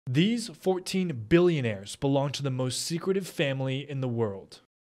These 14 billionaires belong to the most secretive family in the world.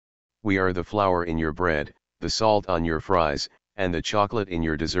 We are the flour in your bread, the salt on your fries, and the chocolate in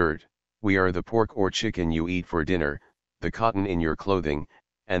your dessert. We are the pork or chicken you eat for dinner, the cotton in your clothing,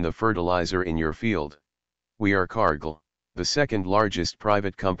 and the fertilizer in your field. We are Cargill, the second largest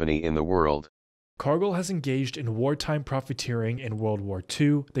private company in the world. Cargill has engaged in wartime profiteering in World War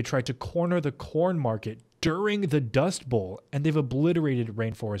II. They tried to corner the corn market during the Dust Bowl, and they've obliterated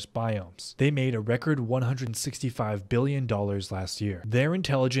rainforest biomes. They made a record $165 billion last year. Their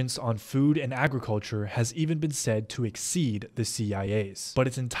intelligence on food and agriculture has even been said to exceed the CIA's. But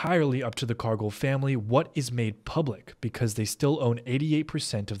it's entirely up to the Cargill family what is made public, because they still own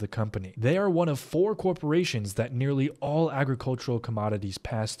 88% of the company. They are one of 4 corporations that nearly all agricultural commodities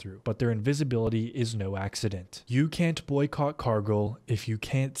pass through, but their invisibility is no accident. You can't boycott Cargill if you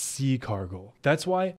can't see Cargill. That's why